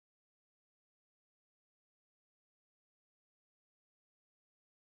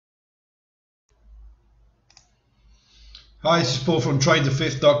Hi, this is Paul from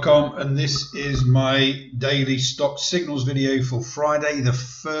TradeTheFifth.com, and this is my daily stock signals video for Friday, the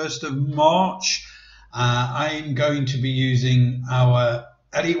 1st of March. I'm going to be using our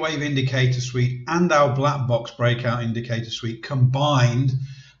Elliot Wave Indicator Suite and our Black Box Breakout Indicator Suite combined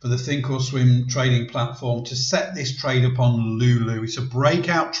for the thinkorswim trading platform to set this trade up on Lulu. It's a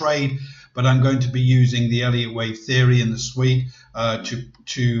breakout trade, but I'm going to be using the Elliot Wave theory in the suite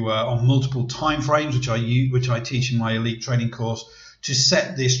on multiple time frames, which I teach in my elite training course, to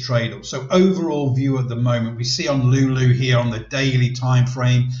set this trade up. So overall view at the moment, we see on Lulu here on the daily time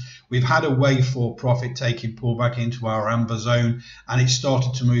frame, we've had a wave 4 profit taking pullback into our amber zone, and it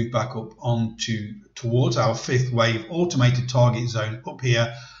started to move back up towards our 5th wave automated target zone up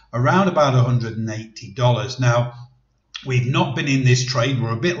here around about $180. Now, we've not been in this trade.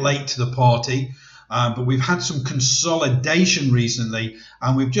 We're a bit late to the party, but we've had some consolidation recently,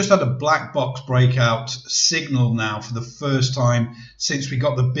 and we've just had a black box breakout signal now for the first time since we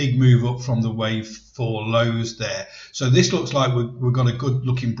got the big move up from the wave 4 lows there. So this looks like we've got a good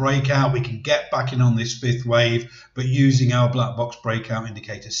looking breakout. We can get back in on this 5th wave, but using our black box breakout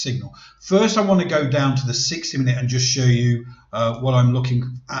indicator signal. First, I want to go down to the 60-minute and just show you what I'm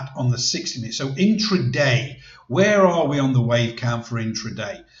looking at on the 60-minute. So intraday, where are we on the wave count for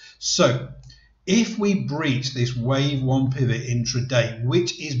intraday? So if we breach this wave 1 pivot intraday,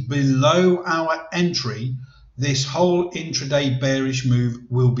 which is below our entry, this whole intraday bearish move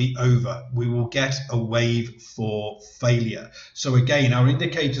will be over. We will get a wave 4 failure. So again, our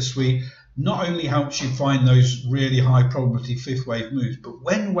indicator suite not only helps you find those really high probability 5th wave moves, but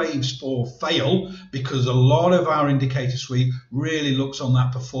when waves 4 fail, because a lot of our indicator suite really looks on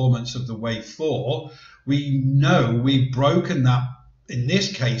that performance of the wave 4, we know we've broken that, in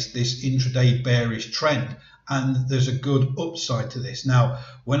this case, this intraday bearish trend, and there's a good upside to this. Now,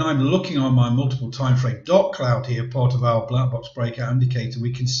 when I'm looking on my multiple time frame dot cloud here, part of our black box breakout indicator,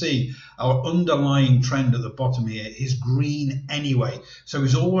 we can see our underlying trend at the bottom here is green anyway. So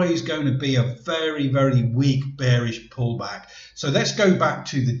it's always going to be a very, very weak bearish pullback. So let's go back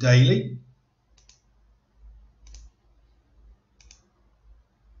to the daily.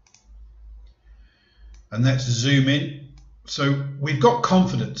 And let's zoom in. So we've got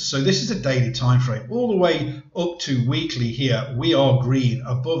confidence. So this is a daily time frame. All the way up to weekly here, we are green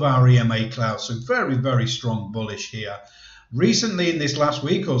above our EMA cloud. So very, very strong bullish here. Recently, in this last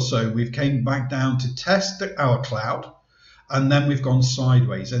week or so, we've came back down to test our cloud, and then we've gone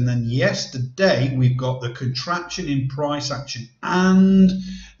sideways. And then yesterday, we've got the contraction in price action and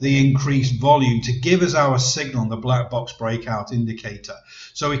the increased volume to give us our signal on the black box breakout indicator.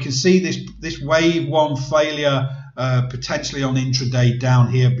 So we can see this wave 1 failure potentially on intraday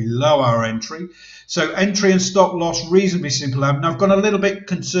down here below our entry. So entry and stop loss reasonably simple. And I've gone a little bit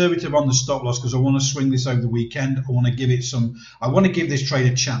conservative on the stop loss because I want to swing this over the weekend. I want to give this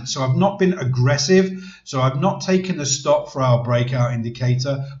trade a chance. So I've not been aggressive. So I've not taken the stop for our breakout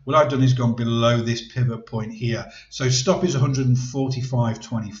indicator. What I've done is gone below this pivot point here. So stop is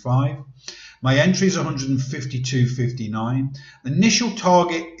 145.25. My entry is 152.59. The initial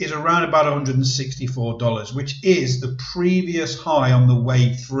target is around about $164, which is the previous high on the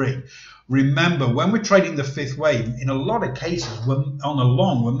wave 3. Remember, when we're trading the 5th wave, in a lot of cases, on a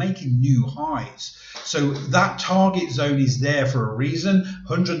long, we're making new highs. So that target zone is there for a reason.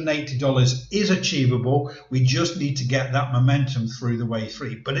 $180 is achievable. We just need to get that momentum through the wave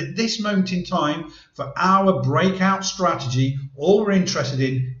 3. But at this moment in time, for our breakout strategy, all we're interested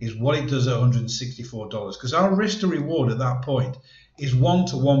in is what it does at $164, because our risk to reward at that point is 1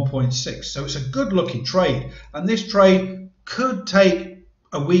 to 1.6. So it's a good looking trade. And this trade could take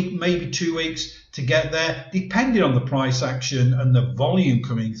a week, maybe 2 weeks to get there, depending on the price action and the volume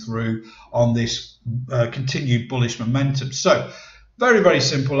coming through on this continued bullish momentum. So very, very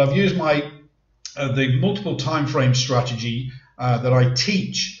simple. I've used the multiple time frame strategy that I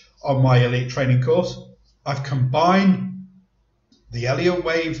teach on my elite training course. I've combined the Elliot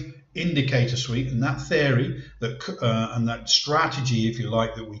Wave indicator suite and that theory and that strategy, if you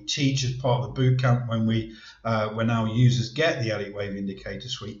like, that we teach as part of the boot camp when our users get the Elliot Wave indicator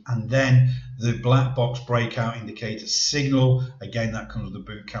suite, and then the black box breakout indicator signal. Again, that comes with the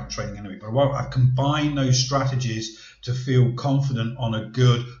boot camp training anyway. But I've combined those strategies to feel confident on a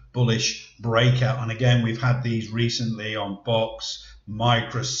good bullish breakout. And again, we've had these recently on Box,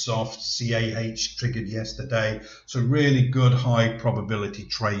 Microsoft, CAH triggered yesterday. So really good high probability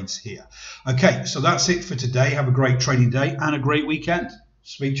trades here. Okay, so that's it for today. Have a great trading day and a great weekend.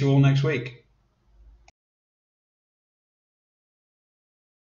 Speak to you all next week.